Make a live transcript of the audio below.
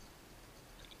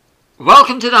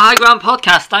Welcome to the High Ground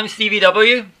Podcast. I'm Stevie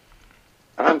W.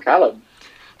 And I'm Callum.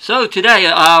 So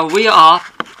today we are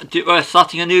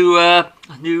starting a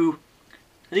new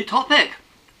topic.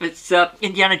 It's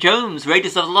Indiana Jones,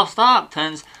 Raiders of the Lost Ark,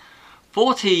 turns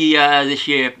 40 this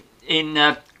year.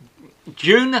 In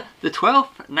June the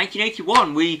 12th,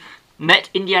 1981, we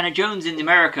met Indiana Jones in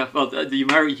America. Well,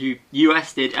 the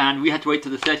US did, and we had to wait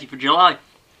till the 30th of July.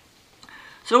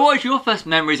 So what is your first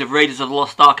memories of Raiders of the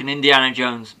Lost Ark and Indiana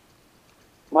Jones?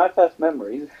 My first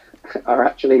memories are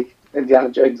actually Indiana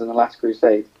Jones and the Last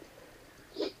Crusade.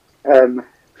 I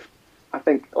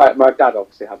think, like, my dad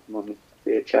obviously had them on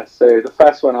VHS, so the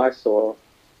first one I saw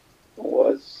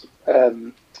was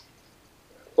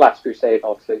Last Crusade,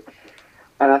 obviously.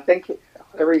 And I think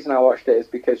the reason I watched it is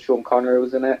because Sean Connery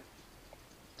was in it.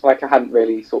 Like, I hadn't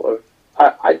really sort of...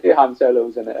 I do Han Solo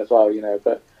was in it as well, you know,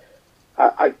 but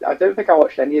I don't think I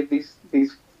watched any of these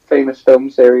famous film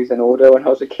series in order when I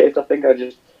was a kid. I think I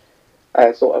just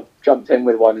sort of jumped in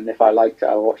with one, and if I liked it,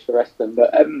 I watched the rest of them.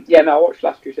 But I watched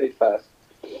Last Crusade first,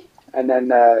 and then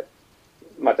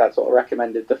my dad sort of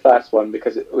recommended the first one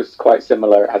because it was quite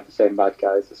similar. It had the same bad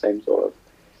guys, the same sort of,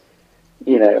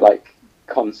 you know, like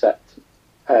concept.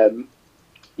 I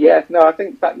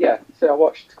think that So I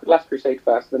watched Last Crusade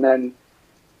first, and then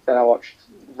I watched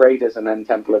Raiders, and then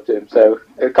Temple of Doom. So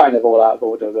it was kind of all out of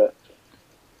order, but.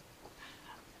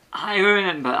 I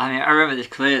remember this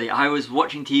clearly. I was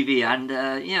watching TV and,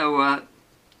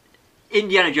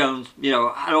 Indiana Jones,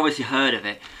 I'd obviously heard of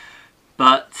it.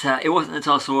 But it wasn't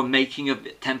until I saw a making of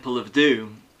Temple of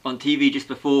Doom on TV just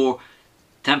before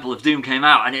Temple of Doom came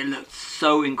out. And it looked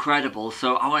so incredible.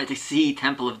 So I wanted to see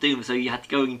Temple of Doom. So you had to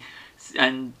go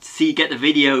and get the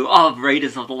video of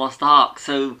Raiders of the Lost Ark.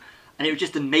 And it was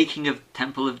just the making of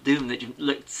Temple of Doom that just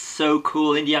looked so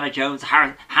cool. Indiana Jones,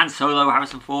 Han Solo,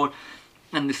 Harrison Ford.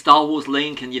 And the Star Wars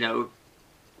link, and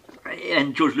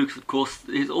and George Lucas, of course,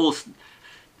 it was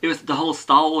the whole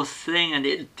Star Wars thing, and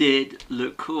it did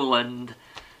look cool. And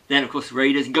then, of course,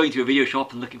 Raiders, and going to a video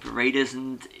shop and looking for Raiders,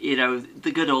 and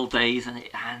the good old days, so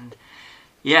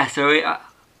it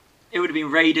would have been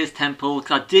Raiders, Temple,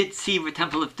 because I did see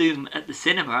Temple of Doom at the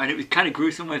cinema, and it was kind of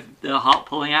gruesome with the heart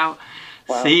pulling out.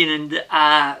 Wow. Scene, and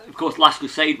of course Last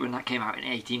Crusade, when that came out in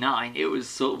 '89, it was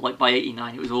sort of like by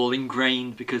 '89 it was all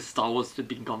ingrained because Star Wars had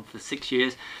been gone for 6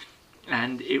 years,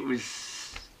 and it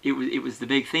was the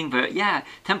big thing. But yeah,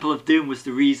 Temple of Doom was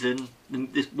the reason,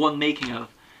 this one making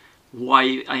of why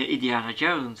Indiana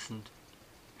Jones. And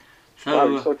so wow,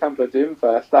 you saw Temple of Doom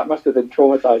first. That must have been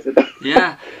traumatizing.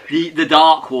 Yeah, the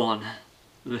dark one.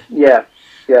 Yeah,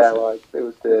 well, it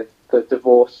was the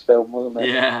divorce film, wasn't it?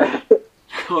 Yeah.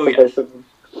 Oh yes.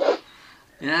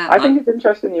 Yeah. I think it's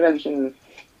interesting you mentioned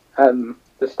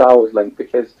the Star Wars link,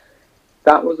 because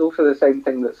that was also the same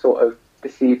thing that sort of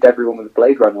deceived everyone with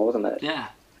Blade Runner, wasn't it? Yeah.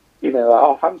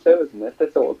 Han Solo's in this. They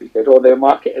thought it would be good, or they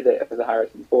marketed it as a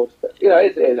Harrison Ford. But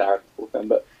it is a Harrison Ford film.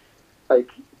 But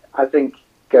I think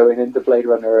going into Blade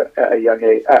Runner at a young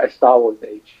age, at a Star Wars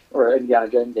age or Indiana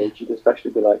Jones age, you'd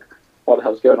especially be like, "What the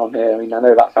hell's going on here?" I mean, I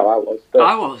know that's how I was. But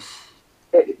I was.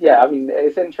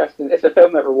 It's interesting. It's a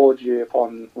film that rewards you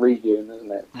upon reviewing,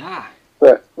 isn't it? Ah.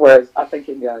 But whereas I think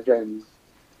Indiana Jones,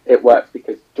 it works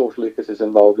because George Lucas is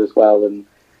involved as well, and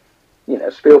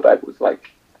Spielberg was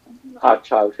like our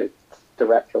childhood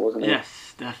director, wasn't he?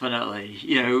 Yes, definitely.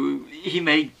 He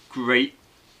made great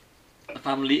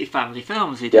family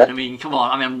films. He did. Yeah. I mean, come on.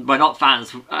 I mean, we're not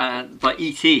fans, but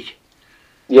E.T.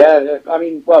 Yeah,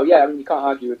 you can't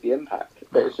argue with the impact,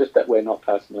 but it's just that we're not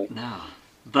personally. No.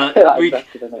 But we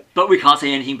can't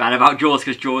say anything bad about Jaws,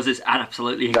 because Jaws is an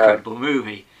absolutely incredible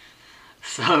movie.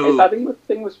 So I think the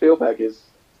thing with Spielberg is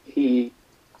he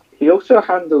also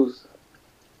handles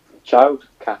child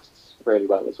casts really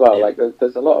well as well. Yeah. Like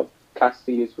there's a lot of casts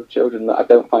he uses with children that I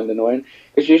don't find annoying.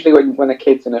 Because usually when a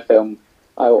kid's in a film,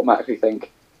 I automatically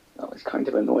think, oh, it's kind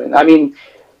of annoying. I mean,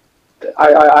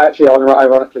 I actually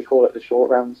ironically call it the short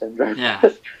round syndrome. Yeah.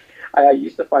 I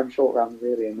used to find short round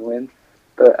really annoying,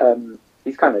 but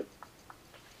he's kind of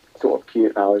sort of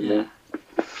cute now, isn't he?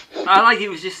 I like it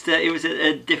was just it was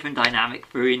a different dynamic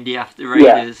for Indy after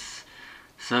Raiders. Yeah.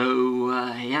 So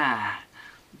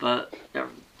but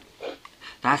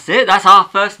that's it. That's our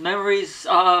first memories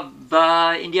of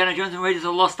Indiana Jones and Raiders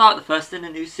of the Lost Ark, the first in a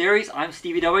new series. I'm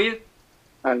Stevie W.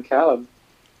 And Callum.